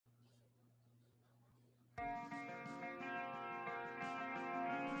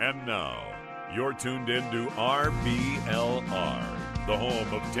And now, you're tuned in to RBLR, the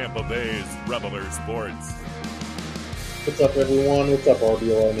home of Tampa Bay's Reveler Sports. What's up, everyone? What's up,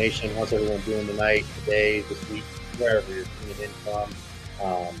 RBLR Nation? How's everyone doing tonight, today, this week, wherever you're tuning in from?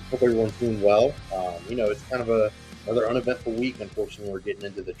 Hope everyone's doing well. It's kind of another uneventful week. Unfortunately, we're getting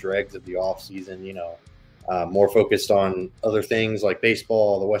into the dregs of the off season. More focused on other things like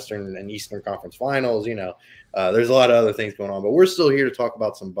baseball, the Western and Eastern Conference Finals. There's a lot of other things going on, but we're still here to talk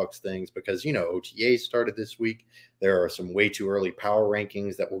about some Bucs things because OTAs started this week. There are some way too early power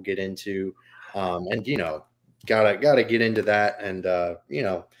rankings that we'll get into, and gotta get into that, and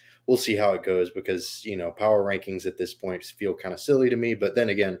we'll see how it goes because power rankings at this point feel kind of silly to me, but then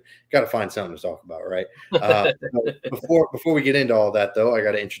again, got to find something to talk about, right? Before we get into all that, though, I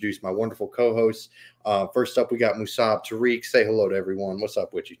got to introduce my wonderful co-hosts. First up, we got Musab Tariq. Say hello to everyone. What's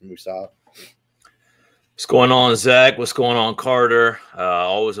up with you, Musab? What's going on, Zach? What's going on, Carter?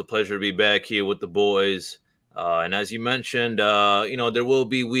 Always a pleasure to be back here with the boys. And as you mentioned, there will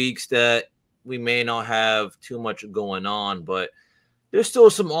be weeks that we may not have too much going on, but there's still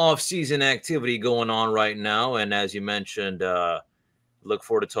some off-season activity going on right now. And as you mentioned, look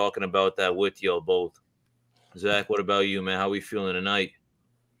forward to talking about that with you both. Zach, what about you, man? How are we feeling tonight?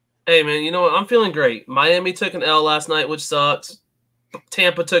 Hey, man, you know what? I'm feeling great. Miami took an L last night, which sucks.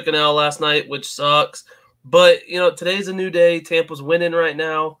 Tampa took an L last night, which sucks. But, today's a new day. Tampa's winning right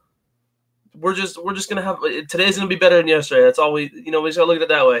now. We're just going to have – today's going to be better than yesterday. That's all we just got to look at it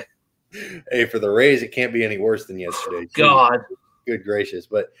that way. Hey, for the Rays, it can't be any worse than yesterday. God. Good gracious.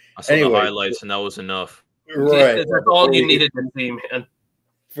 But I saw the highlights, and that was enough. Right. That's all you needed to see, man.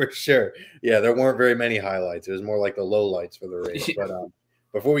 For sure. Yeah, there weren't very many highlights. It was more like the lowlights for the Rays. But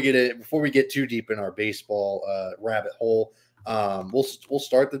before we get too deep in our baseball rabbit hole, we'll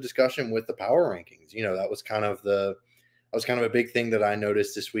start the discussion with the power rankings. That was kind of a big thing that I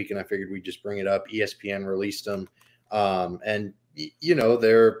noticed this week, and I figured we'd just bring it up. ESPN released them, and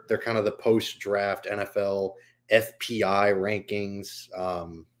they're kind of the post-draft NFL FPI rankings.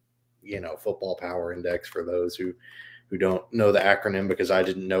 Football Power Index for those who don't know the acronym because I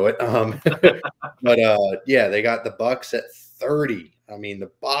didn't know it. But they got the Bucs at 30. I mean,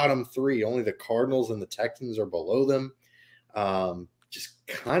 the bottom three, only the Cardinals and the Texans are below them. Just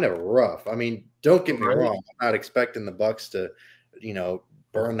kind of rough. I mean, don't get me wrong. I'm not expecting the Bucs to,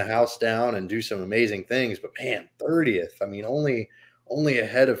 burn the house down and do some amazing things, but man, 30th. I mean, only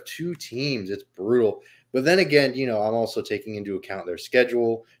ahead of two teams. It's brutal. But then again, I'm also taking into account their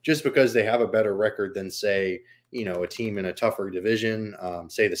schedule. Just because they have a better record than, say, a team in a tougher division,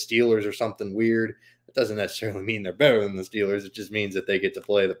 say the Steelers or something weird, it doesn't necessarily mean they're better than the Steelers. It just means that they get to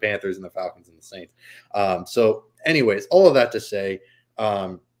play the Panthers and the Falcons and the Saints. So anyways, all of that to say,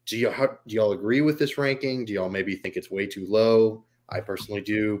 do y'all agree with this ranking? Do y'all maybe think it's way too low? I personally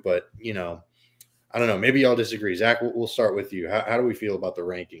do, but, I don't know. Maybe y'all disagree. Zach, we'll start with you. How do we feel about the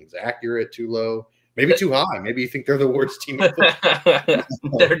rankings? Accurate, too low? Maybe too high. Maybe you think they're the worst team.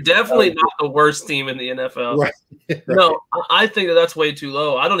 They're definitely not the worst team in the NFL. Right. No, I think that's way too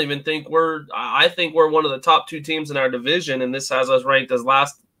low. I don't even think I think we're one of the top two teams in our division, and this has us ranked as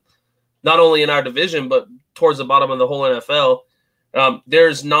last, not only in our division, but towards the bottom of the whole NFL.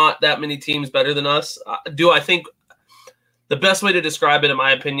 There's not that many teams better than us. I think the best way to describe it, in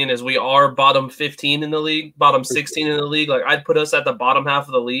my opinion, is we are bottom 15 in the league, bottom 16 in the league. Like, I'd put us at the bottom half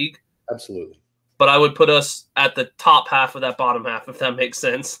of the league. Absolutely. But I would put us at the top half of that bottom half, if that makes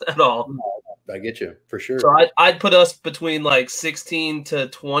sense at all. I get you, for sure. So I'd put us between like 16 to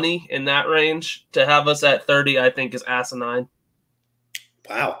 20 in that range. To have us at 30, I think, is asinine.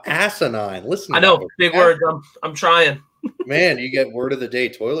 Wow, asinine. Listen, I know, big words. I'm trying. Man, you get word of the day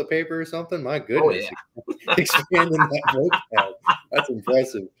toilet paper or something? My goodness. Oh, yeah. Expanding that vocab. That's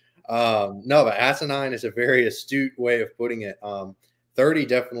impressive. No, but asinine is a very astute way of putting it. 30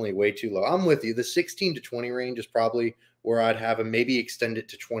 definitely way too low. I'm with you. The 16 to 20 range is probably where I'd have him, maybe extend it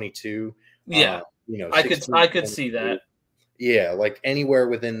to 22. Yeah. I could see that. Yeah, like anywhere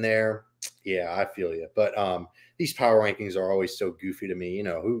within there. Yeah, I feel you. But these power rankings are always so goofy to me.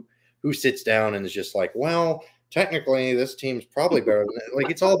 Who sits down and is just like, well, technically this team's probably better than that.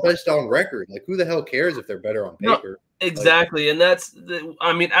 Like, it's all based on record. Like, who the hell cares if they're better on paper? No, exactly. And as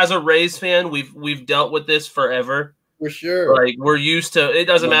a Rays fan, we've dealt with this forever. For sure. Like, we're used to it.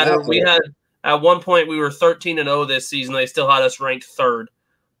 Doesn't matter. We had at one point we were 13-0 this season. They still had us ranked third.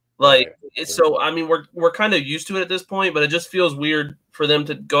 Like, so I mean, we're kind of used to it at this point, but it just feels weird for them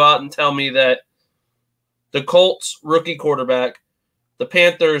to go out and tell me that the Colts rookie quarterback, the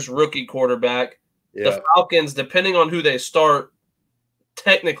Panthers rookie quarterback, the Falcons, depending on who they start,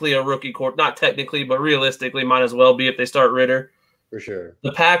 technically a rookie quarterback, not technically, but realistically might as well be if they start Ritter. For sure.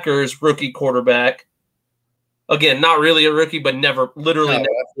 The Packers, rookie quarterback. Again, not really a rookie, but literally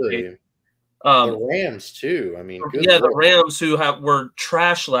never. Absolutely. The Rams too. I mean, good the Rams who were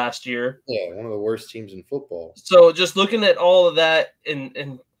trash last year. Yeah, one of the worst teams in football. So just looking at all of that,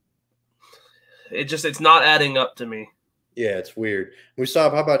 and it's not adding up to me. Yeah, it's weird.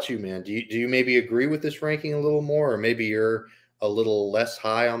 Musab, how about you, man? Do you maybe agree with this ranking a little more, or maybe you're a little less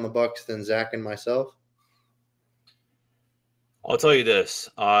high on the Bucs than Zach and myself? I'll tell you this.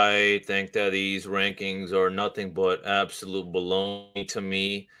 I think that these rankings are nothing but absolute baloney to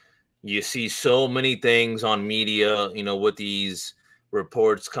me. You see so many things on media, with these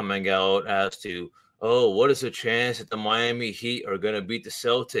reports coming out as to, oh, what is the chance that the Miami Heat are going to beat the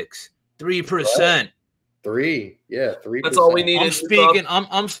Celtics? 3%. 3%. Yeah, 3%. That's all we need.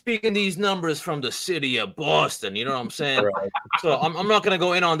 I'm speaking these numbers from the city of Boston. You know what I'm saying? Right. So I'm not going to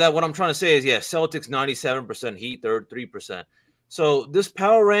go in on that. What I'm trying to say is, Celtics 97%, Heat 3%. So this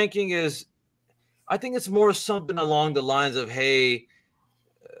power ranking I think it's more something along the lines of, hey,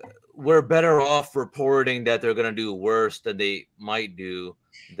 we're better off reporting that they're going to do worse than they might do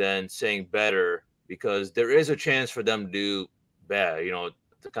than saying better, because there is a chance for them to do bad,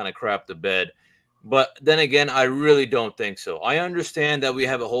 to kind of crap the bed. But then again, I really don't think so. I understand that we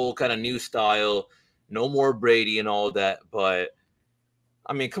have a whole kind of new style, no more Brady and all that. But,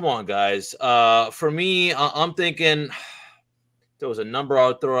 I mean, come on, guys. For me, I'm thinking – there was a number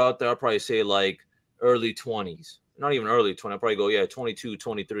I'll throw out there. I'll probably say like early 20s. Not even early 20. I'll probably go, 22,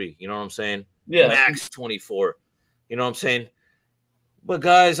 23. You know what I'm saying? Yeah. Max 24. You know what I'm saying? But,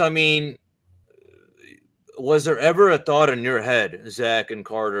 guys, I mean, was there ever a thought in your head, Zach and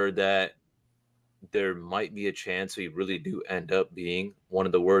Carter, that there might be a chance we really do end up being one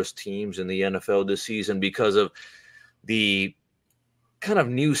of the worst teams in the NFL this season because of the kind of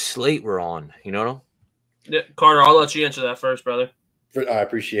new slate we're on, Yeah, Carter, I'll let you answer that first, brother. I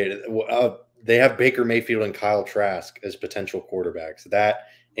appreciate it. They have Baker Mayfield and Kyle Trask as potential quarterbacks. That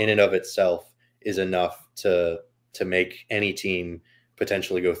in and of itself is enough to make any team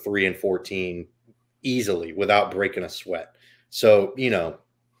potentially go 3-14 easily without breaking a sweat. So,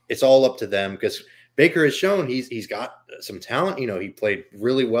 it's all up to them, because Baker has shown he's got some talent. He played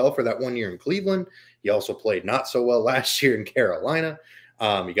really well for that 1 year in Cleveland. He also played not so well last year in Carolina.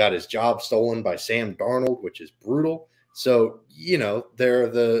 He got his job stolen by Sam Darnold, which is brutal. So,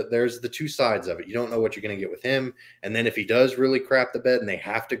 there's the two sides of it. You don't know what you're going to get with him. And then if he does really crap the bed and they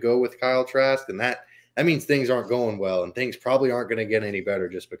have to go with Kyle Trask, then that means things aren't going well, and things probably aren't going to get any better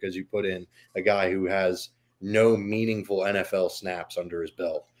just because you put in a guy who has no meaningful NFL snaps under his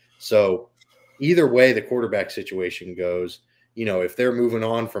belt. So either way the quarterback situation goes, if they're moving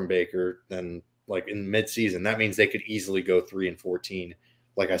on from Baker, then like in midseason, that means they could easily go 3-14.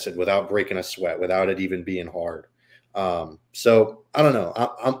 Like I said, without breaking a sweat, without it even being hard. So I don't know.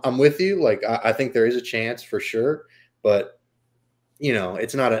 I'm with you. Like I think there is a chance for sure, but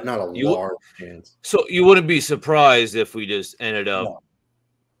it's not a large chance. So you wouldn't be surprised if we just ended up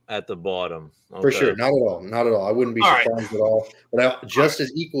at the bottom. Okay. For sure. Not at all. Not at all. I wouldn't be surprised at all. But just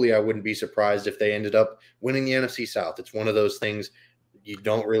as equally, I wouldn't be surprised if they ended up winning the NFC South. It's one of those things you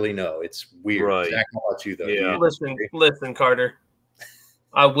don't really know. It's weird. Right. Zach, how about you, though? Yeah. Listen, Carter.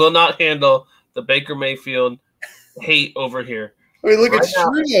 I will not handle the Baker Mayfield hate over here. I mean, look, it's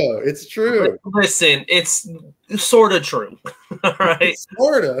true, though. It's true. Listen, it's sort of true. All right?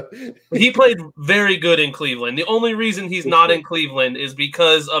 Sort of. He played very good in Cleveland. The only reason he's not in Cleveland is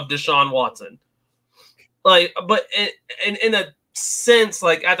because of Deshaun Watson. Like, but in a sense,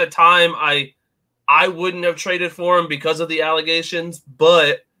 like at the time, I wouldn't have traded for him because of the allegations,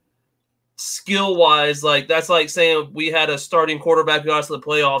 but skill-wise, like that's like saying we had a starting quarterback who got to the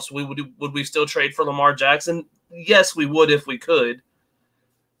playoffs. Would we still trade for Lamar Jackson? Yes, we would if we could.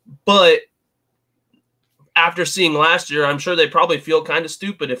 But after seeing last year, I'm sure they probably feel kind of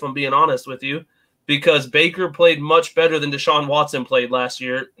stupid, if I'm being honest with you, because Baker played much better than Deshaun Watson played last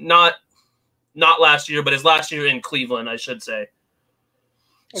year. Not last year, but his last year in Cleveland, I should say.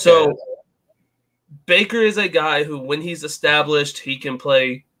 Okay. So Baker is a guy who, when he's established, he can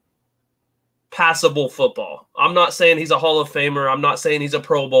play passable football. I'm not saying he's a Hall of Famer. I'm not saying he's a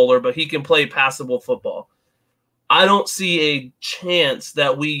Pro Bowler, but he can play passable football. I don't see a chance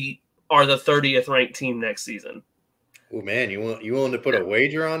that we are the 30th ranked team next season. Oh man, you willing to put a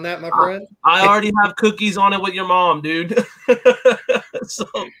wager on that, my friend? I already have cookies on it with your mom, dude. So,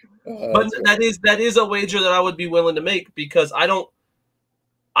 but that is a wager that I would be willing to make, because I don't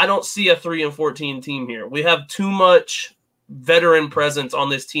see a 3-14 team here. We have too much veteran presence on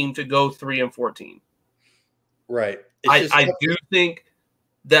this team to go 3-14. Right. I do think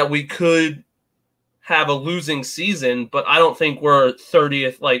that we could have a losing season, but I don't think we're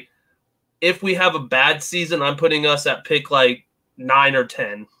 30th. Like, if we have a bad season, I'm putting us at pick like 9 or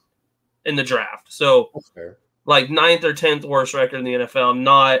 10 in the draft. So, like 9th or 10th worst record in the NFL,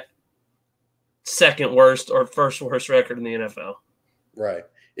 not second worst or first worst record in the NFL. Right.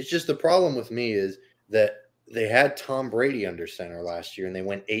 It's just the problem with me is that they had Tom Brady under center last year and they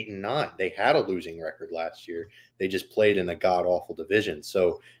went 8-9. They had a losing record last year. They just played in a god-awful division.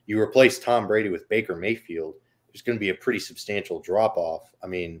 So you replace Tom Brady with Baker Mayfield, there's going to be a pretty substantial drop-off. I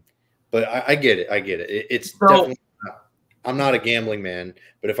mean, but I get it. I get it. It's definitely not, I'm not a gambling man,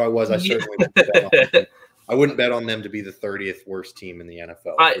 but if I was, I certainly wouldn't bet on them. I wouldn't bet on them to be the 30th worst team in the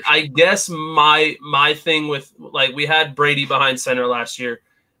NFL. I guess my thing with, like, we had Brady behind center last year.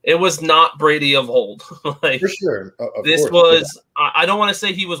 It was not Brady of old. Like, for sure. This was, I don't want to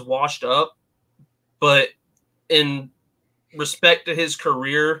say he was washed up, but in respect to his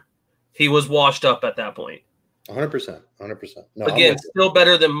career, he was washed up at that point. 100%. 100%. No, again, still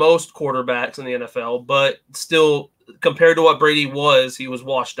better than most quarterbacks in the NFL, but still, compared to what Brady was, he was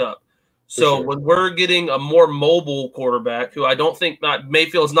washed up. So when we're getting a more mobile quarterback, who I don't think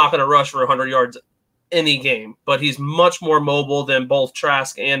Mayfield's not going to rush for 100 yards any game, but he's much more mobile than both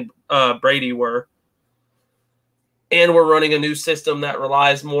Trask and Brady were. And we're running a new system that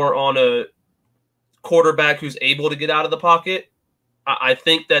relies more on a quarterback who's able to get out of the pocket. I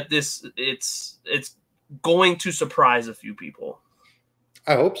think that it's going to surprise a few people.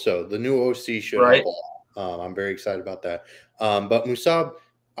 I hope so. The new OC should help. I'm very excited about that. But Musab,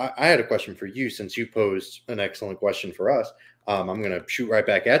 I had a question for you since you posed an excellent question for us. I'm going to shoot right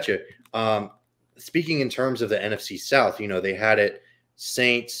back at you. Speaking in terms of the NFC South, you know, they had it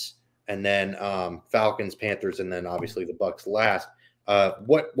Saints and then Falcons, Panthers, and then obviously the Bucs last.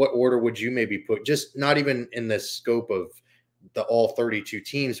 What order would you maybe put, just not even in the scope of the all 32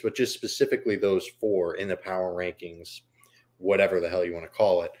 teams, but just specifically those 4 in the power rankings, whatever the hell you want to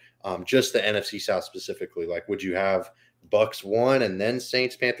call it, just the NFC South specifically? Like, would you have Bucs 1 and then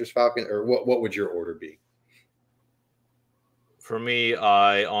Saints, Panthers, Falcons, or what would your order be? For me,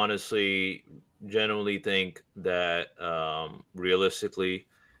 I honestly generally think that realistically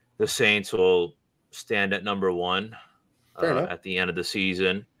the Saints will stand at number 1 at the end of the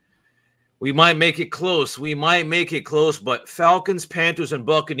season. We might make it close. But Falcons, Panthers, and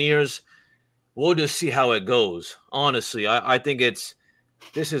Buccaneers, we'll just see how it goes. Honestly, I think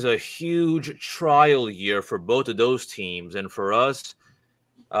this is a huge trial year for both of those teams. And for us,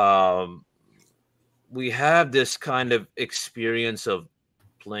 we have this kind of experience of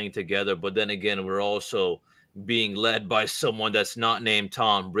playing together, but then again, we're also being led by someone that's not named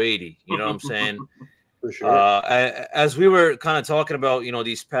Tom Brady. You know what I'm saying? For sure. As we were kind of talking about, you know,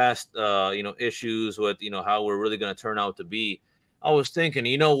 these past, issues with, you know, how we're really going to turn out to be, I was thinking,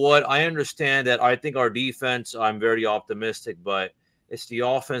 you know what? I understand that. I think our defense, I'm very optimistic, but it's the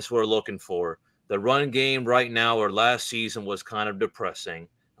offense we're looking for. The run game right now or last season was kind of depressing.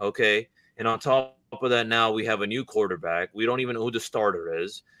 Okay. And on top of that, now we have a new quarterback. We don't even know who the starter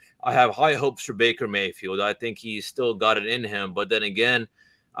is. I have high hopes for Baker Mayfield. I think he's still got it in him. But then again,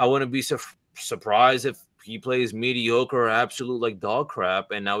 I wouldn't be surprised if he plays mediocre or absolute like dog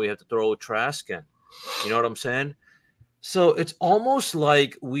crap, and now we have to throw Trask in. You know what I'm saying? So it's almost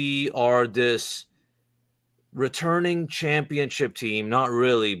like we are this returning championship team. Not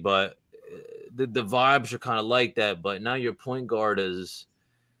really, but the vibes are kind of like that. But now your point guard is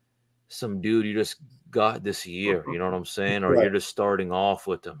some dude you just got this year, you know what I'm saying? Or you're just starting off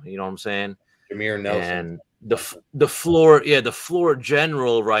with them, you know what I'm saying? Jameer Nelson. And the floor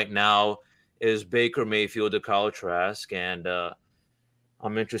general right now is Baker Mayfield to Kyle Trask, and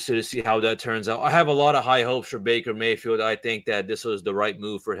I'm interested to see how that turns out. I have a lot of high hopes for Baker Mayfield. I think that this was the right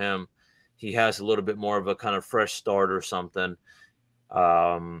move for him. He has a little bit more of a kind of fresh start or something.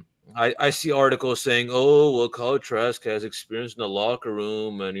 I see articles saying, oh, well, Kyle Trask has experience in the locker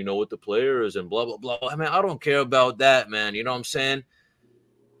room and, you know, with the players and blah, blah, blah. I mean, I don't care about that, man. You know what I'm saying?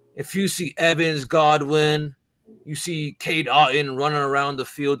 If you see Evans, Godwin, you see Cade Otton running around the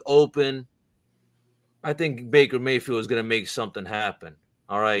field open, I think Baker Mayfield is going to make something happen.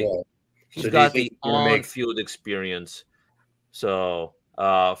 All right. Yeah. He's got the on-field experience. So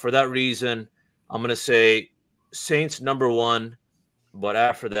for that reason, I'm going to say Saints number 1. But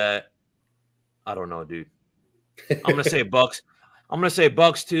after that, I don't know, dude. I'm gonna say Bucs. I'm gonna say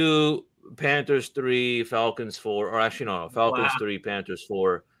Bucs 2, Panthers 3, Falcons 4. Or actually, no, Falcons 3, Panthers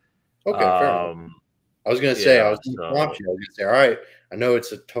 4. Okay, fair enough. I was gonna say, I was gonna say, all right. I know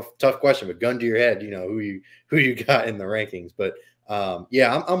it's a tough question, but gun to your head, you know who you got in the rankings. But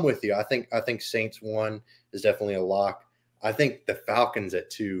yeah, I'm with you. I think Saints 1 is definitely a lock. I think the Falcons at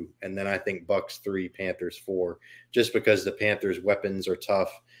 2, and then I think Bucs 3, Panthers 4, just because the Panthers' weapons are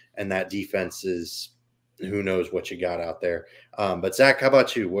tough and that defense is who knows what you got out there. But Zach, how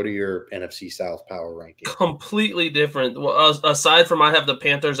about you? What are your NFC South power rankings? Completely different. Well, aside from I have the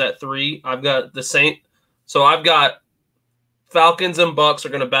Panthers at 3, I've got the Saint. So I've got Falcons and Bucs are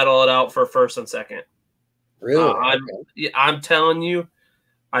going to battle it out for first and second. Really? I'm telling you,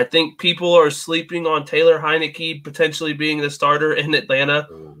 I think people are sleeping on Taylor Heineke potentially being the starter in Atlanta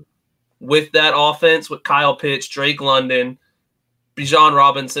with that offense with Kyle Pitts, Drake London, Bijan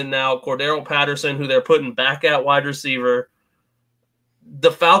Robinson now, Cordero Patterson, who they're putting back at wide receiver.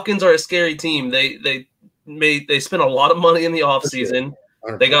 The Falcons are a scary team. They spent a lot of money in the offseason.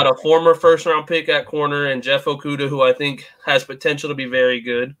 Sure. They got a former first-round pick at corner and Jeff Okudah, who I think has potential to be very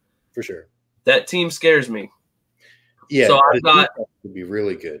good. For sure. That team scares me. Yeah, so I've got would be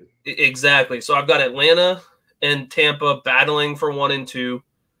really good. Exactly. So I've got Atlanta and Tampa battling for 1 and 2.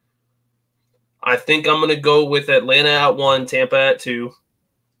 I think I'm going to go with Atlanta at 1, Tampa at 2.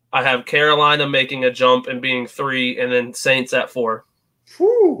 I have Carolina making a jump and being 3, and then Saints at 4.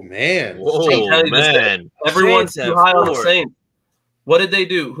 Whew, man. Whoa, man. Everyone's too high on the Saints. What did they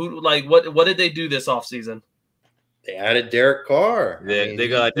do? What did they do this offseason? They added Derek Carr. They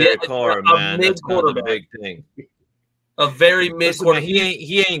got Derek Carr, man. That's kind of the big thing. A very mid quarterback.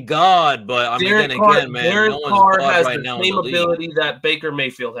 He ain't God, but I mean, then again, man, Derek no one's Carr God has right the now in same the league. ability that Baker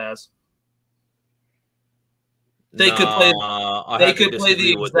Mayfield has. They could play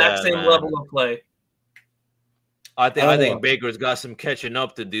the exact same level of play. I think Baker's got some catching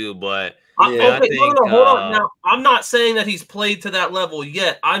up to do, but hold on. Now, I'm not saying that he's played to that level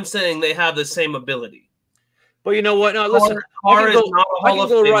yet. I'm saying they have the same ability. But you know what? No, listen, I can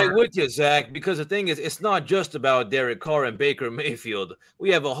go right with you, Zach, because the thing is, it's not just about Derek Carr and Baker Mayfield. We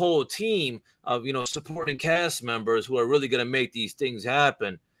have a whole team of, supporting cast members who are really going to make these things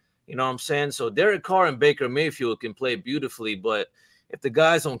happen. You know what I'm saying? So Derek Carr and Baker Mayfield can play beautifully, but if the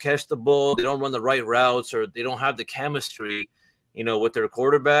guys don't catch the ball, they don't run the right routes, or they don't have the chemistry, with their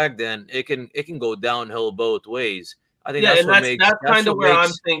quarterback, then it can go downhill both ways. I think that's kind of where I'm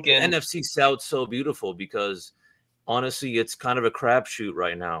thinking NFC South so beautiful, because honestly, it's kind of a crapshoot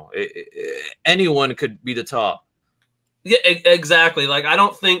right now. Anyone could be the top. Yeah, exactly. Like I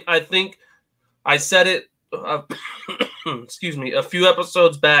think I said it. Excuse me, a few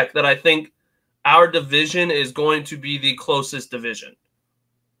episodes back that I think our division is going to be the closest division.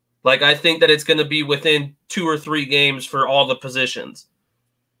 Like I think that it's going to be within 2 or 3 games for all the positions.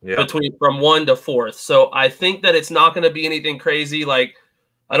 Yeah. From 1 to 4th. So I think that it's not going to be anything crazy. Like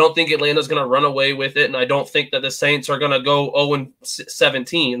I don't think Atlanta's going to run away with it, and I don't think that the Saints are going to go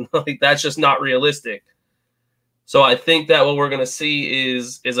 0-17. Like that's just not realistic. So I think that what we're going to see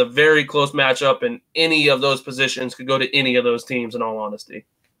is a very close matchup, and any of those positions could go to any of those teams, in all honesty.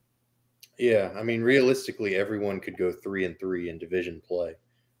 Yeah, I mean, realistically, everyone could go 3-3 in division play.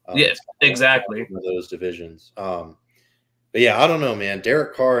 Yes, exactly. One of those divisions. But yeah, I don't know, man.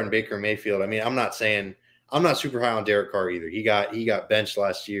 Derek Carr and Baker Mayfield. I mean, I'm not super high on Derek Carr either. He got benched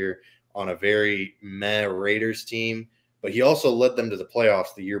last year on a very meh Raiders team, but he also led them to the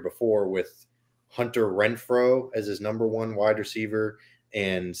playoffs the year before with Hunter Renfrow as his number 1 wide receiver,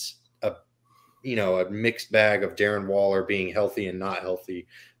 and a mixed bag of Darren Waller being healthy and not healthy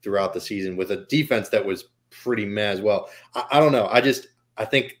throughout the season, with a defense that was pretty meh as well. I don't know. I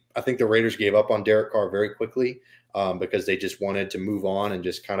think the Raiders gave up on Derek Carr very quickly because they just wanted to move on and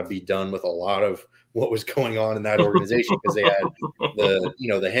just kind of be done with a lot of what was going on in that organization, because they had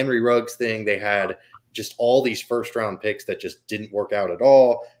the Henry Ruggs thing. They had just all these first-round picks that just didn't work out at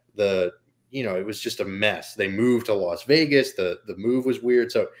all. It was just a mess. They moved to Las Vegas. The move was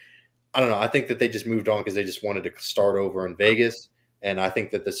weird. So I don't know. I think that they just moved on because they just wanted to start over in Vegas. And I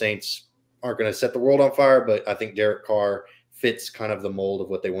think that the Saints aren't going to set the world on fire, but I think Derek Carr fits kind of the mold of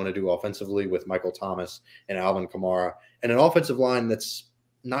what they want to do offensively with Michael Thomas and Alvin Kamara, and an offensive line that's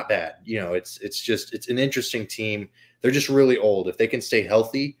not bad. It's an interesting team. They're just really old. If they can stay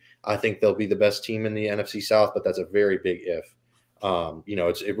healthy, I think they'll be the best team in the NFC South, but that's a very big if.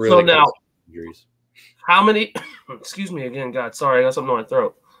 It really. So now, injuries. How many? Excuse me again, God. Sorry, I got something in my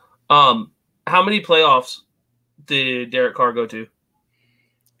throat. How many playoffs did Derek Carr go to?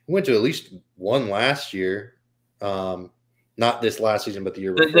 He went to at least one last year. Not this last season, but the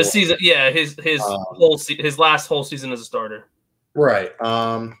year before. The season, yeah, his last whole season as a starter. Right.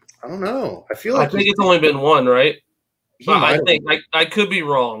 I don't know. I think it's only been one, right? I could be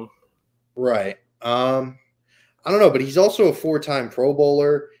wrong. Right. I don't know, but he's also a 4-time Pro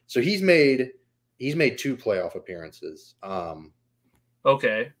Bowler, so he's made 2 playoff appearances.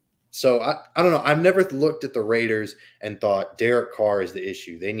 Okay. So I don't know. I've never looked at the Raiders and thought Derek Carr is the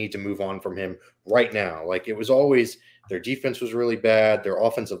issue. They need to move on from him right now. Like it was always their defense was really bad. Their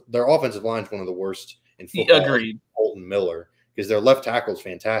offensive line is one of the worst in football. Agreed. Colton Miller, because their left tackle is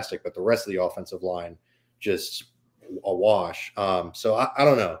fantastic, but the rest of the offensive line just a wash. So I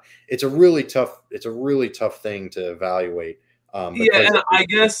don't know. It's a really tough thing to evaluate. Yeah, and I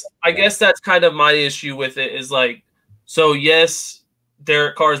guess that's kind of my issue with it is like, so yes,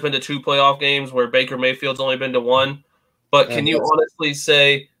 Derek Carr's been to 2 playoff games where Baker Mayfield's only been to 1, but can you honestly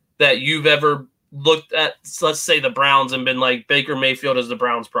say that you've ever looked at, let's say, the Browns and been like, Baker Mayfield is the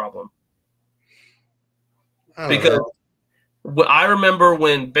Browns' problem? Because I remember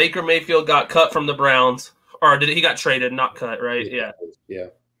when Baker Mayfield got cut from the Browns, or he got traded, not cut, right? Yeah.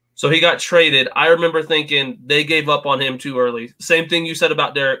 So he got traded. I remember thinking they gave up on him too early. Same thing you said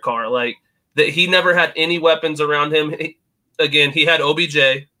about Derek Carr, like that he never had any weapons around him. He had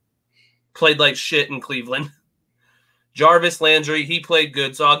OBJ, played like shit in Cleveland. Jarvis Landry, he played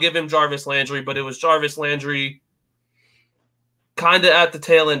good, so I'll give him Jarvis Landry, but it was Jarvis Landry kind of at the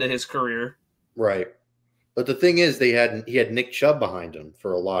tail end of his career. Right. But the thing is, he had Nick Chubb behind him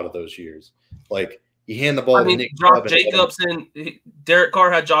for a lot of those years. Like, you hand the ball to Nick Josh Jacobs and Derek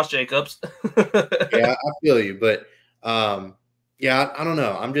Carr had Josh Jacobs. Yeah, I feel you. But, yeah, I don't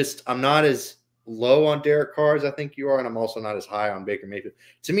know. I'm not as low on Derek Carr as I think you are, and I'm also not as high on Baker Mayfield.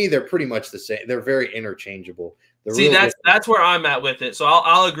 To me, they're pretty much the same. They're very interchangeable. That's where I'm at with it. So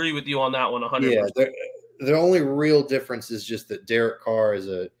I'll agree with you on that one 100%. Yeah, the only real difference is just that Derek Carr is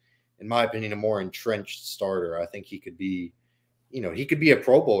in my opinion, a more entrenched starter. I think he could be, he could be a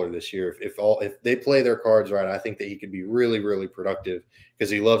Pro Bowler this year if they play their cards right. I think that he could be really, really productive because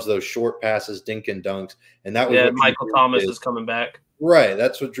he loves those short passes, dink and dunks, and that was what Michael Thomas is coming back. Right,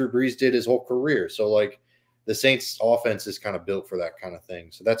 that's what Drew Brees did his whole career. So like the Saints' offense is kind of built for that kind of thing.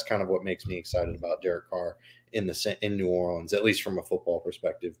 So that's kind of what makes me excited about Derek Carr in New Orleans, at least from a football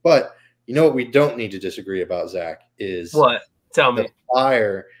perspective. But what we don't need to disagree about, Zach, is what? Tell me. The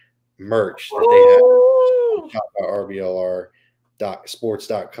fire merch that they have at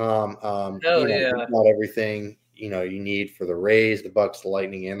RBLR.sports.com. Not everything you need for the Rays, the Bucs, the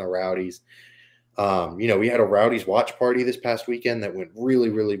Lightning, and the Rowdies. We had a Rowdies watch party this past weekend that went really,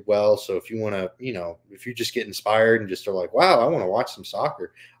 really well. So if you want to, if you just get inspired and just are like, wow, I want to watch some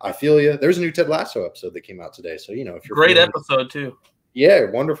soccer, I feel you. There's a new Ted Lasso episode that came out today. So, if you're great episode too. Yeah,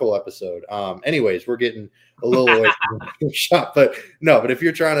 wonderful episode. Anyways, we're getting a little away from the shop, but if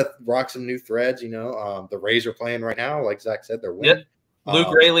you're trying to rock some new threads, the Rays are playing right now. Like Zach said, they're winning. Yep.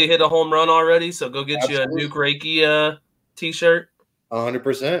 Luke Raley hit a home run already, so go get you a Luke Rakey t-shirt.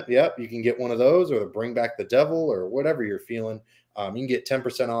 100%. Yep. You can get one of those or the Bring Back the Devil or whatever you're feeling. You can get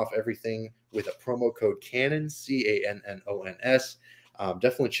 10% off everything with a promo code CANNON, CANNONS.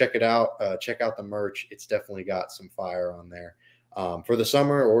 Definitely check it out. Check out the merch. It's definitely got some fire on there for the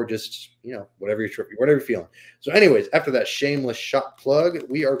summer or just, whatever you're feeling. So anyways, after that shameless shop plug,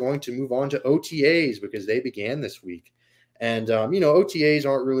 we are going to move on to OTAs because they began this week. And, OTAs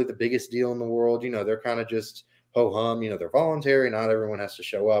aren't really the biggest deal in the world. They're kind of just ho-hum, they're voluntary. Not everyone has to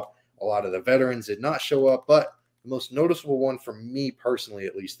show up. A lot of the veterans did not show up, but the most noticeable one for me personally,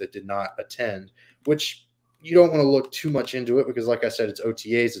 at least, that did not attend, which you don't want to look too much into it because, like I said, it's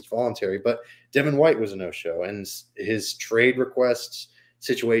OTAs, it's voluntary, but Devin White was a no-show, and his trade requests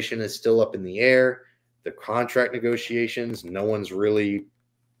situation is still up in the air. The contract negotiations, no one really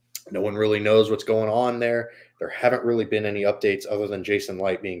knows what's going on there. There haven't really been any updates other than Jason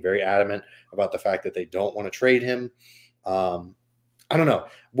Light being very adamant about the fact that they don't want to trade him. I don't know.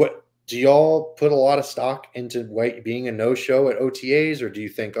 What do y'all put a lot of stock into White being a no-show at OTAs, or do you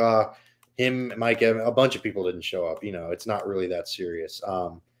think him, Mike, a bunch of people didn't show up? It's not really that serious.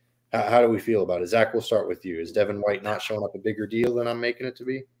 How do we feel about it? Zach, we'll start with you. Is Devin White not showing up a bigger deal than I'm making it to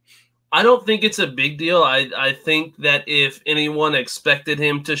be? I don't think it's a big deal. I think that if anyone expected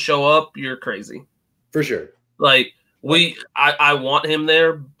him to show up, you're crazy. For sure. Like I want him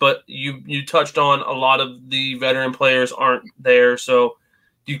there, but you touched on a lot of the veteran players aren't there, so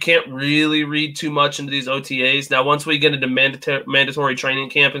you can't really read too much into these OTAs. Now, once we get into mandatory training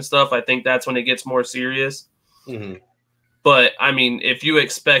camp and stuff, I think that's when it gets more serious. Mm-hmm. But, I mean, if you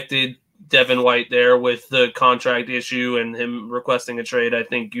expected Devin White there with the contract issue and him requesting a trade, I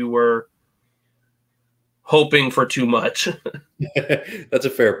think you were hoping for too much. That's a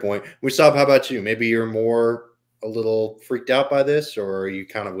fair point. Wissam, how about you? Maybe you're a little freaked out by this, or are you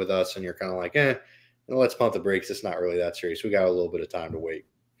kind of with us and you're kind of like, let's pump the brakes. It's not really that serious. We got a little bit of time to wait.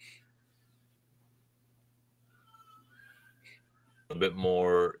 A bit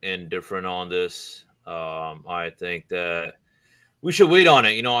more indifferent on this. I think that We should wait on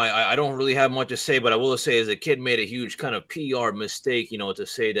it. You know, I don't really have much to say, but I will say as a kid made a huge kind of PR mistake, you know, to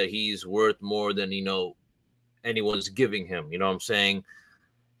say that he's worth more than, you know, anyone's giving him. You know what I'm saying?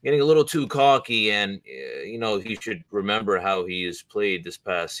 Getting a little too cocky, and, you know, he should remember how he has played this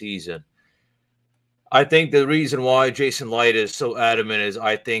past season. I think the reason why Jason Light is so adamant is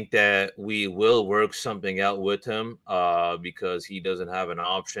I think that we will work something out with him because he doesn't have an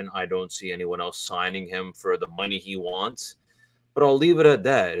option. I don't see anyone else signing him for the money he wants. But I'll leave it at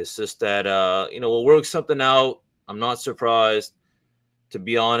that. It's just that, you know, we'll work something out. I'm not surprised. To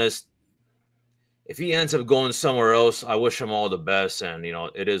be honest, if he ends up going somewhere else, I wish him all the best. And, you know,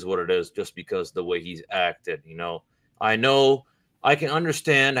 it is what it is just because the way he's acted, you know. I know I can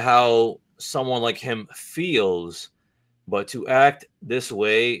understand how someone like him feels, but to act this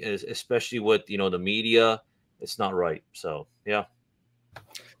way, especially with, you know, the media, it's not right. So, yeah.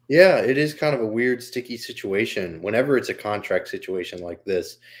 Yeah, it is kind of a weird, sticky situation. Whenever it's a contract situation like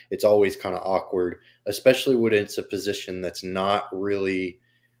this, it's always kind of awkward, especially when it's a position that's not really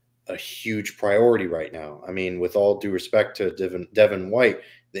a huge priority right now. I mean, with all due respect to Devin White,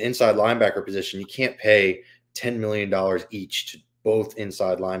 the inside linebacker position, you can't pay $10 million each to both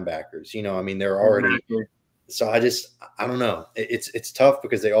inside linebackers. You know, I mean, they're already – so I don't know. It's tough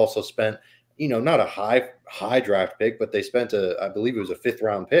because they also spent – you know, not a high draft pick, but they spent I believe it was a 5th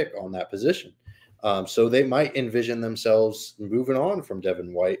round pick on that position. So they might envision themselves moving on from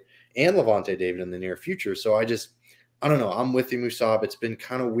Devin White and Levante David in the near future. So I don't know. I'm with you, Musab. It's been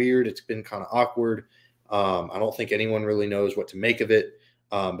kind of weird. It's been kind of awkward. I don't think anyone really knows what to make of it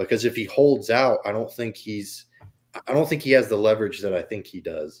because if he holds out, I don't think he has the leverage that I think he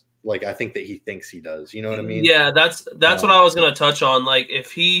does. Like, I think that he thinks he does. You know what I mean? Yeah, that's what I was going to touch on. Like,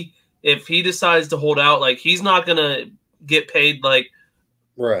 if he decides to hold out, like, he's not gonna get paid. Like,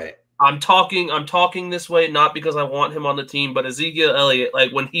 right. I'm talking this way not because I want him on the team, but Ezekiel Elliott,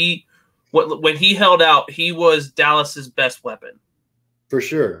 like when he held out, he was Dallas's best weapon. For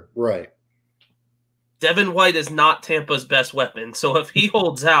sure. Right. Devin White is not Tampa's best weapon. So if he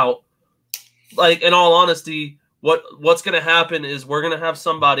holds out, like, in all honesty, what's gonna happen is we're gonna have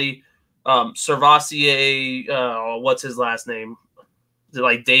somebody, Servassier, what's his last name?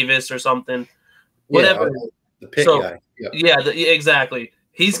 Like Davis or something, whatever. Yeah, the pick guy. Yeah, exactly.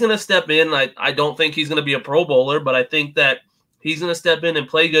 He's going to step in. I don't think he's going to be a Pro Bowler, but I think that he's going to step in and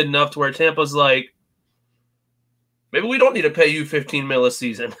play good enough to where Tampa's like, maybe we don't need to pay you $15 million a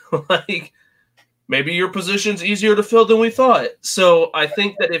season. Like, maybe your position's easier to fill than we thought. So I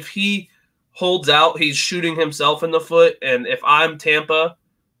think that if he holds out, he's shooting himself in the foot. And if I'm Tampa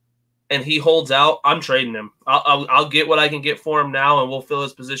and he holds out, I'm trading him. I'll get what I can get for him now, and we'll fill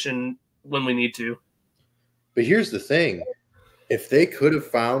his position when we need to. But here's the thing. If they could have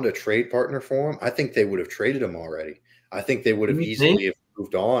found a trade partner for him, I think they would have traded him already. I think they would have easily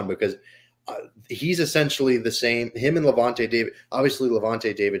moved on because he's essentially the same. Him and Levante David. Obviously,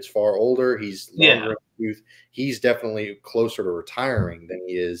 Levante David's far older. He's longer in the youth. He's definitely closer to retiring than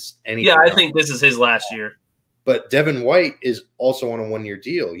he is anything. Yeah, I think this is his last year. But Devin White is also on a 1-year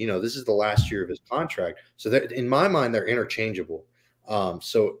deal. You know, this is the last year of his contract. So that, in my mind, they're interchangeable.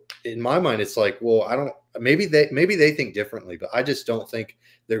 So in my mind, it's like, well, I don't. Maybe they think differently, but I just don't think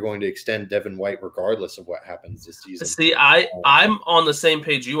they're going to extend Devin White regardless of what happens this season. See, I'm on the same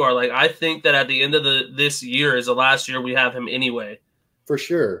page you are. Like, I think that at the end of this year is the last year we have him anyway. For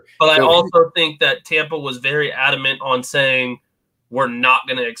sure. But so I also think that Tampa was very adamant on saying, we're not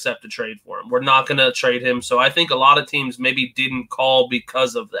going to accept a trade for him. We're not going to trade him. So I think a lot of teams maybe didn't call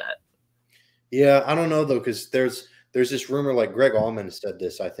because of that. Yeah, I don't know, though, because there's this rumor, like Greg Allman said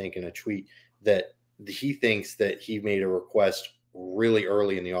this, I think, in a tweet, that he thinks that he made a request really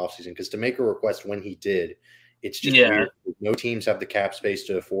early in the offseason. Because to make a request when he did, it's just weird. No teams have the cap space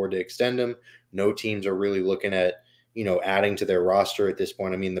to afford to extend him. No teams are really looking at, you know, adding to their roster at this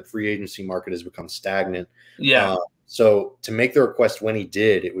point. I mean, the free agency market has become stagnant. Yeah. So to make the request when he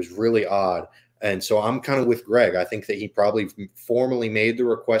did, it was really odd. And so I'm kind of with Greg. I think that he probably formally made the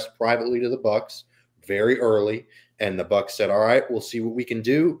request privately to the Bucs very early. And the Bucs said, all right, we'll see what we can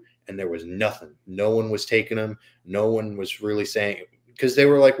do. And there was nothing. No one was taking him. No one was really saying, because they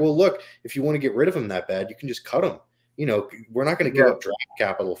were like, well, look, if you want to get rid of him that bad, you can just cut him. You know, we're not going to give up draft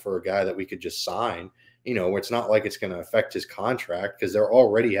capital for a guy that we could just sign. You know, it's not like it's going to affect his contract because they're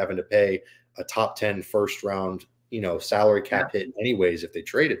already having to pay a top 10 first round, you know, salary cap hit anyways if they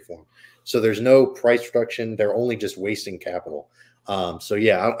traded for him. So there's no price reduction. They're only just wasting capital. So,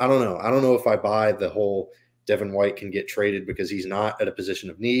 yeah, I don't know. I don't know if I buy the whole Devin White can get traded because he's not at a position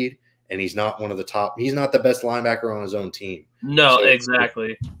of need and he's not one of the top. He's not the best linebacker on his own team. No, so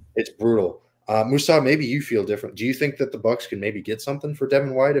exactly. It's brutal. Musa, maybe you feel different. Do you think that the Bucs can maybe get something for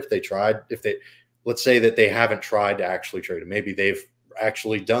Devin White if they tried? Let's say that they haven't tried to actually trade him. Maybe they've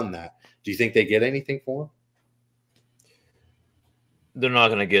actually done that. Do you think they get anything for him? They're not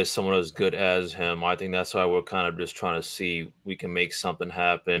going to get someone as good as him. I think that's why we're kind of just trying to see we can make something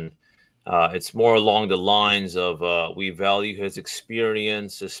happen. It's more along the lines of we value his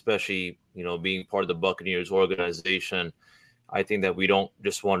experience, especially, being part of the Buccaneers organization. I think that we don't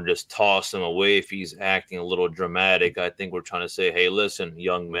just want to just toss him away if he's acting a little dramatic. I think we're trying to say, hey, listen,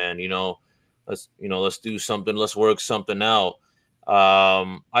 young man, let's do something. Let's work something out.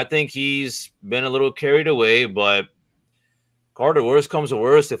 I think he's been a little carried away, but Carter, worst comes to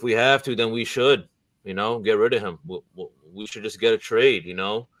worst, if we have to, then we should, get rid of him. We should just get a trade, You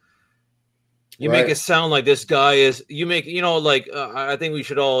Right. make it sound like this guy is, I think we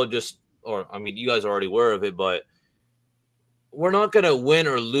should all you guys are already aware of it, but we're not going to win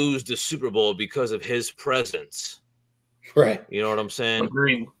or lose the Super Bowl because of his presence. Right. You know what I'm saying?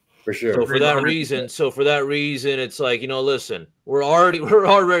 Agreed. For sure. So for that reason, it's like, listen, we're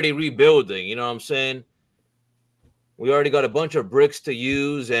already rebuilding. You know what I'm saying? We already got a bunch of bricks to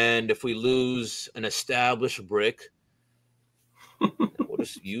use, and if we lose an established brick, we'll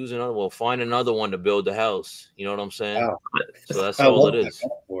just use another. We'll find another one to build the house. You know what I'm saying? Wow. So that's all it is.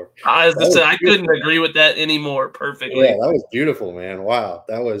 I couldn't agree with that anymore perfectly. Yeah, that was beautiful, man. Wow,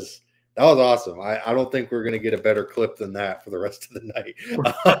 that was awesome. I don't think we're gonna get a better clip than that for the rest of the night.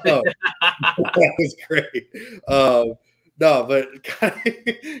 That was great. No, but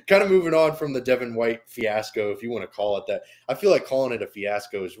kind of moving on from the Devin White fiasco, if you want to call it that. I feel like calling it a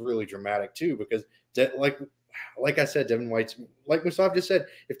fiasco is really dramatic too, because like I said, Devin White's, like Musab just said,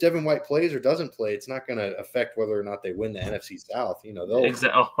 if Devin White plays or doesn't play, it's not going to affect whether or not they win the NFC South. They'll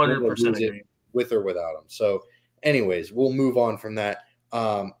 100% agree with or without him. So, anyways, we'll move on from that.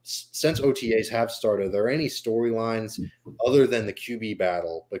 Since OTAs have started, are there any storylines other than the QB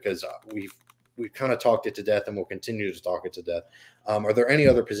battle? Because we've kind of talked it to death, and we'll continue to talk it to death. Are there any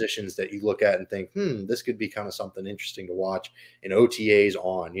other positions that you look at and think, this could be kind of something interesting to watch in OTAs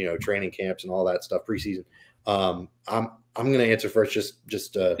on, training camps and all that stuff, preseason? I'm going to answer first.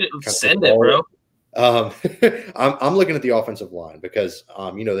 Just send it, bro. I'm looking at the offensive line because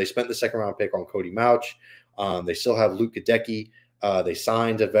they spent the second round pick on Cody Mauch. They still have Luke Gadecki. They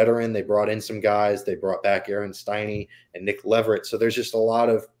signed a veteran. They brought in some guys. They brought back Aaron Stiney and Nick Leverett. So there's just a lot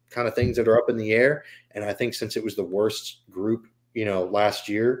of kind of things that are up in the air. And I think since it was the worst group, last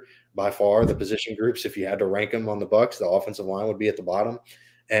year by far, the position groups, if you had to rank them on the Bucs, the offensive line would be at the bottom.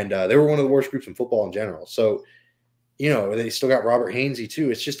 And they were one of the worst groups in football in general. So, they still got Robert Hainsey too.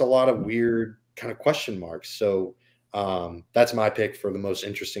 It's just a lot of weird kind of question marks. So that's my pick for the most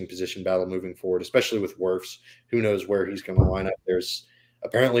interesting position battle moving forward, especially with Wirfs. Who knows where he's going to line up?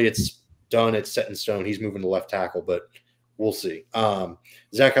 Apparently it's done. It's set in stone. He's moving to left tackle, but we'll see.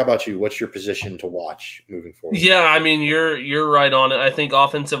 Zach, how about you? What's your position to watch moving forward? Yeah, I mean, you're right on it. I think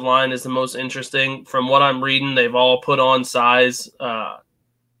offensive line is the most interesting. From what I'm reading, they've all put on size.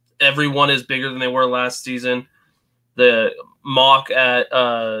 Everyone is bigger than they were last season. The mock at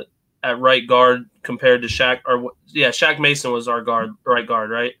right guard compared to Shaq Mason was our right guard,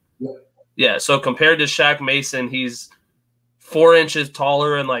 right? Yeah. So compared to Shaq Mason, he's 4 inches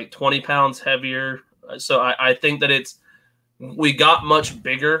taller and like 20 pounds heavier. So I think that we got much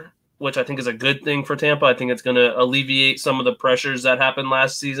bigger, which I think is a good thing for Tampa. I think it's going to alleviate some of the pressures that happened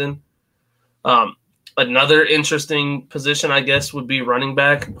last season. Another interesting position, I guess, would be running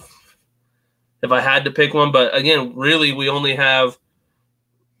back if I had to pick one. But again, really, we only have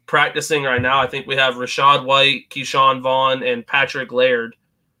practicing right now. I think we have Rashad White, Keyshawn Vaughn, and Patrick Laird.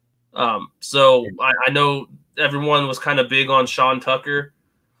 So I know everyone was kind of big on Sean Tucker.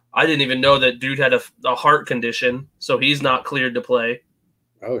 I didn't even know that dude had a heart condition, so he's not cleared to play.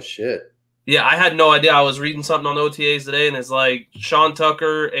 Oh, shit. Yeah, I had no idea. I was reading something on OTAs today, and it's like Sean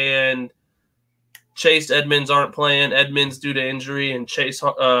Tucker and Chase Edmonds aren't playing. Edmonds due to injury, and Chase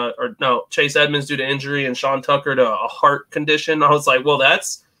Edmonds due to injury, and Sean Tucker to a heart condition. I was like, well,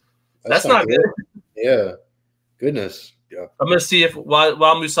 that's not good. Yeah, goodness. Yeah. I'm gonna see if while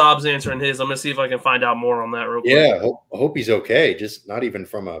Musab's answering his, I'm gonna see if I can find out more on that real quick. Yeah, I hope he's okay. Just not even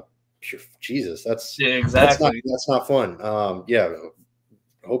from a Jesus. Exactly. That's not fun. Yeah.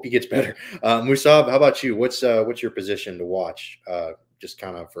 I hope he gets better. Musab, how about you? What's your position to watch? Just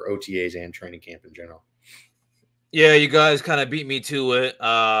kind of for OTAs and training camp in general. Yeah, you guys kind of beat me to it.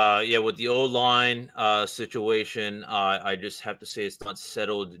 With the O-line situation, I just have to say it's not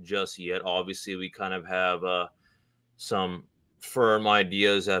settled just yet. Obviously, we kind of have some firm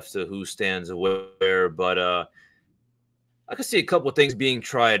ideas as to who stands where, but I could see a couple of things being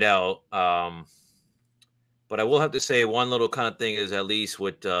tried out. But I will have to say one little kind of thing is, at least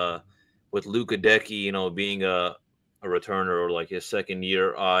with Luka Decky, being a returner, or like his second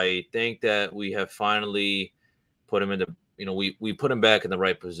year, I think that we have finally put him in the, we put him back in the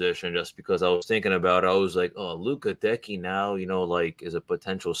right position, just because I was thinking about it. I was like, oh, Luka Decky now, like, is a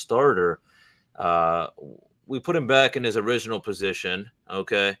potential starter. We put him back in his original position.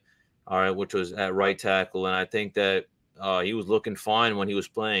 Okay. All right. Which was at right tackle. And I think that he was looking fine when he was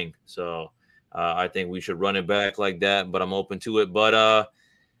playing. So I think we should run it back like that, but I'm open to it. But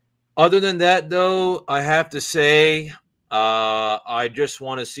other than that, though, I have to say, I just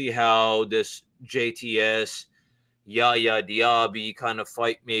want to see how this JTS Yaya Diaby kind of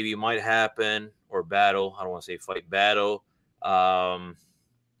fight maybe might happen, or battle. I don't want to say fight, battle.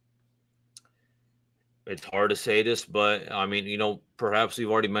 It's hard to say this, but I mean, perhaps we've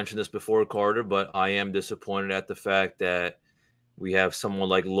already mentioned this before, Carter, but I am disappointed at the fact that we have someone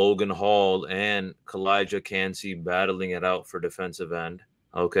like Logan Hall and Kalijah Cansey battling it out for defensive end.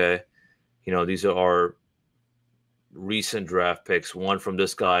 Okay. These are our recent draft picks. One from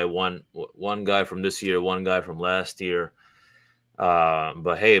this guy, one guy from this year, one guy from last year.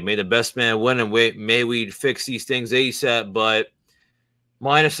 But hey, may the best man win, and may we fix these things ASAP. But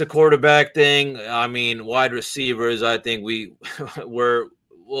minus the quarterback thing, I mean, wide receivers, I think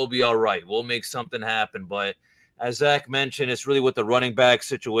we'll be all right. We'll make something happen. But as Zach mentioned, it's really with the running back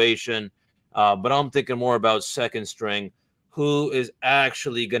situation. But I'm thinking more about second string. Who is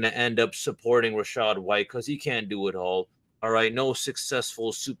actually going to end up supporting Rachaad White, because he can't do it all. All right, no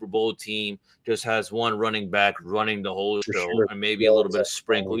successful Super Bowl team just has one running back running the whole show, and maybe a little bit of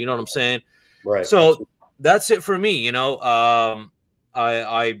sprinkle. You know what I'm saying? Right. So that's it for me. I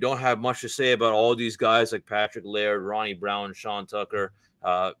don't have much to say about all these guys like Patrick Laird, Ronnie Brown, Sean Tucker.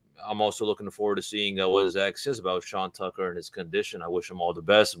 I'm also looking forward to seeing what Zach says about Sean Tucker and his condition. I wish him all the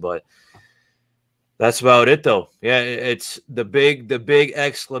best, but that's about it, though. Yeah, it's the big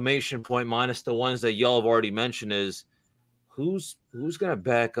exclamation point, minus the ones that y'all have already mentioned, is who's going to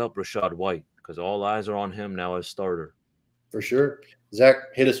back up Rachaad White, because all eyes are on him now as starter. For sure. Zach,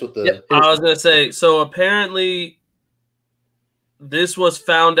 hit us with the. Yep, I was going to say, so apparently this was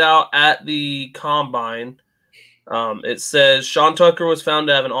found out at the combine. It says Sean Tucker was found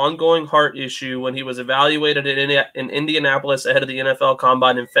to have an ongoing heart issue when he was evaluated in Indianapolis ahead of the NFL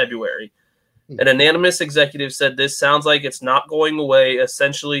combine in February. An anonymous executive said this sounds like it's not going away.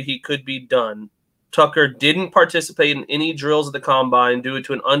 Essentially, he could be done. Tucker didn't participate in any drills at the combine due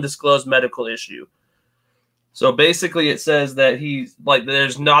to an undisclosed medical issue. So basically it says that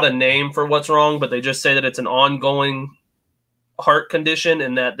there's not a name for what's wrong, but they just say that it's an ongoing heart condition,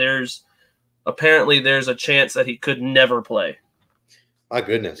 and that there's a chance that he could never play. My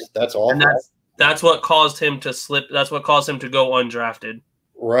goodness, that's awful. And that's what caused him to slip. That's what caused him to go undrafted.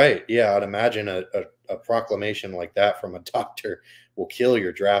 Right. Yeah, I'd imagine a proclamation like that from a doctor will kill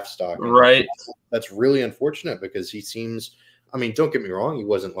your draft stock. Right. That's really unfortunate, because he seems, I mean, don't get me wrong, he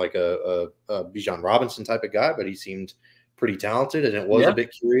wasn't like a Bijan Robinson type of guy, but he seemed pretty talented, and it was a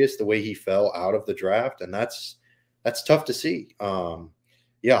bit curious the way he fell out of the draft, and that's tough to see.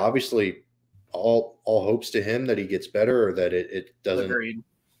 Obviously all hopes to him that he gets better, or that it doesn't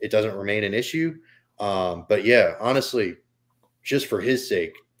remain an issue. But yeah, honestly, just for his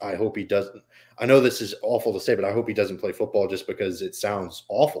sake, I hope he doesn't. I know this is awful to say, but I hope he doesn't play football, just because it sounds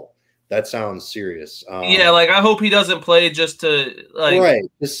awful. That sounds serious. I hope he doesn't play just to right.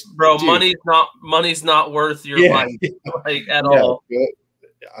 Bro, dude, money's not worth your life at all.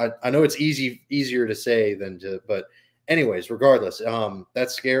 I know it's easier to say than to, but anyways, regardless,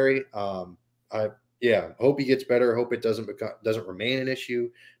 that's scary. I hope he gets better. Hope it doesn't remain an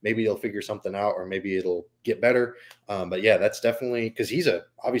issue. Maybe he'll figure something out, or maybe it'll get better. But yeah, that's definitely, because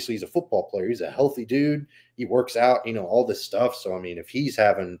obviously he's a football player. He's a healthy dude. He works out, all this stuff. So I mean, if he's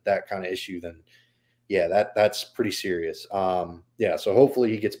having that kind of issue, then yeah, that's pretty serious. So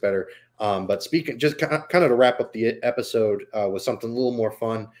hopefully he gets better. But speaking, just kind of to wrap up the episode with something a little more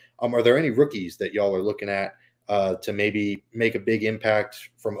fun. Are there any rookies that y'all are looking at to maybe make a big impact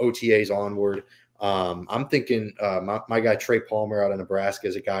from OTAs onward? I'm thinking my guy Trey Palmer out of Nebraska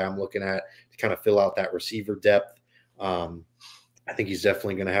is a guy I'm looking at to kind of fill out that receiver depth. I think he's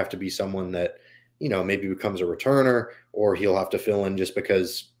definitely going to have to be someone that, maybe becomes a returner, or he'll have to fill in just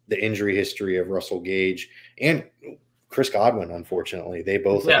because the injury history of Russell Gage and Chris Godwin, unfortunately, they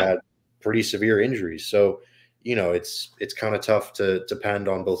both have had pretty severe injuries. So, it's kind of tough to depend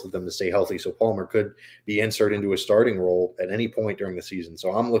on both of them to stay healthy. So Palmer could be inserted into a starting role at any point during the season.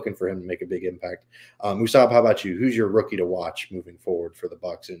 So I'm looking for him to make a big impact. Musab, how about you? Who's your rookie to watch moving forward for the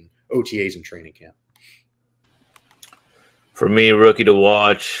Bucs in OTAs and training camp? For me, rookie to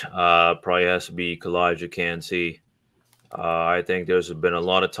watch probably has to be Kalijah Kancey. I think there's been a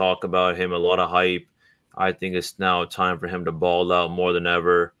lot of talk about him, a lot of hype. I think it's now time for him to ball out more than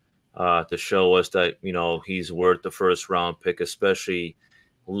ever, to show us that, you know, he's worth the first round pick, especially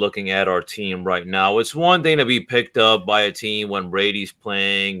looking at our team right now. It's one thing to be picked up by a team when Brady's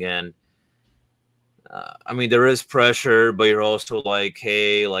playing, and I mean, there is pressure, but you're also like,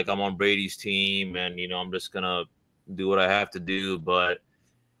 hey, like, I'm on Brady's team, and, you know, I'm just gonna do what I have to do. But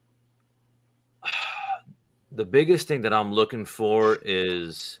the biggest thing that I'm looking for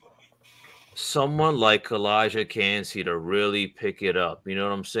is someone like Kalijah Kancey to really pick it up. You know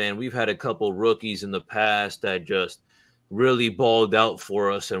what I'm saying? We've had a couple rookies in the past that just really balled out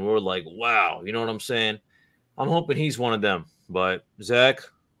for us, and we're like, wow. You know what I'm saying? I'm hoping he's one of them. But, Zach,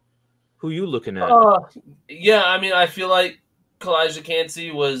 who you looking at? Yeah, I mean, I feel like Kalijah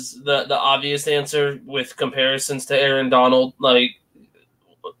Kancey was the obvious answer with comparisons to Aaron Donald. Like,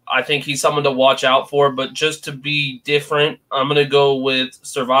 I think he's someone to watch out for, but just to be different, I'm going to go with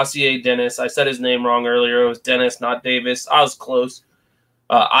Servassier Dennis. I said his name wrong earlier. It was Dennis, not Davis. I was close.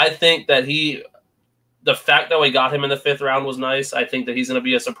 I think that the fact that we got him in the 5th round was nice. I think that he's going to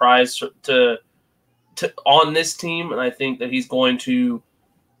be a surprise to on this team, and I think that he's going to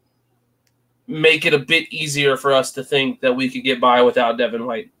make it a bit easier for us to think that we could get by without Devin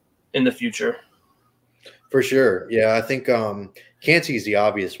White in the future. For sure. Yeah, I think Kancey's the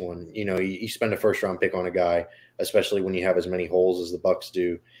obvious one. You know, you spend a first-round pick on a guy, especially when you have as many holes as the Bucs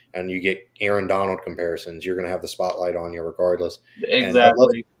do, and you get Aaron Donald comparisons, you're going to have the spotlight on you regardless.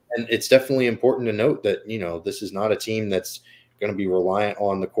 Exactly. And it's definitely important to note that, you know, this is not a team that's going to be reliant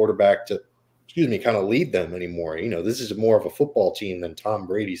on the quarterback to, kind of lead them anymore. You know, this is more of a football team than Tom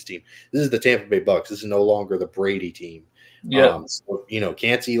Brady's team. This is the Tampa Bay Bucs. This is no longer the Brady team. Yeah. So, you know,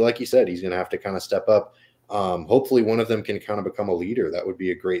 Kancey, like you said, he's going to have to kind of step up. Hopefully one of them can kind of become a leader. That would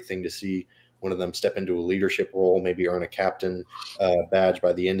be a great thing to see, one of them step into a leadership role, maybe earn a captain badge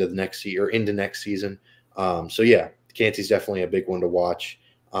by the end of the next year or into next season. So yeah, Kancey's definitely a big one to watch.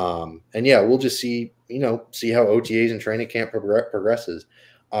 And yeah, we'll just see how OTAs and training camp progresses.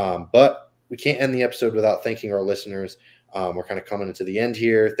 But we can't end the episode without thanking our listeners. We're kind of coming into the end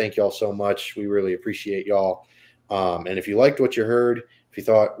here. Thank y'all so much. We really appreciate y'all. And if you liked what you heard, if you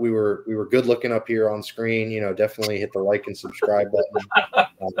thought we were good looking up here on screen, you know, definitely hit the like and subscribe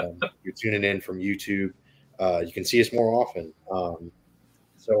button. You're tuning in from YouTube. You can see us more often.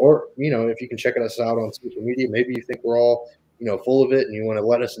 Or, you know, if you can check us out on social media, maybe you think we're all, you know, full of it and you want to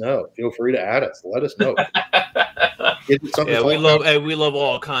let us know. Feel free to add us. Let us know. Yeah, we love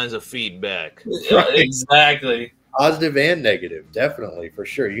all kinds of feedback. Yeah, exactly. Positive and negative, definitely, for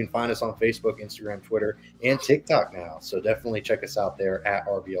sure. You can find us on Facebook, Instagram, Twitter, and TikTok now. So definitely check us out there at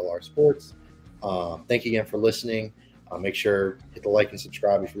RBLR Sports. Thank you again for listening. Make sure hit the like and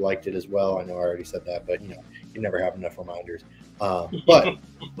subscribe if you liked it as well. I know I already said that, but, you know, you never have enough reminders. But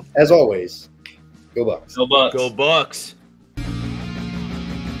as always, go Bucs. Go Bucs. Go Bucs.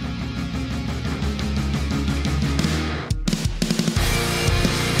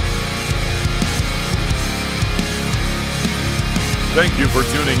 Thank you for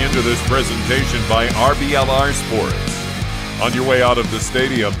tuning into this presentation by RBLR Sports. On your way out of the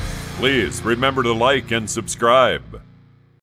stadium, please remember to like and subscribe.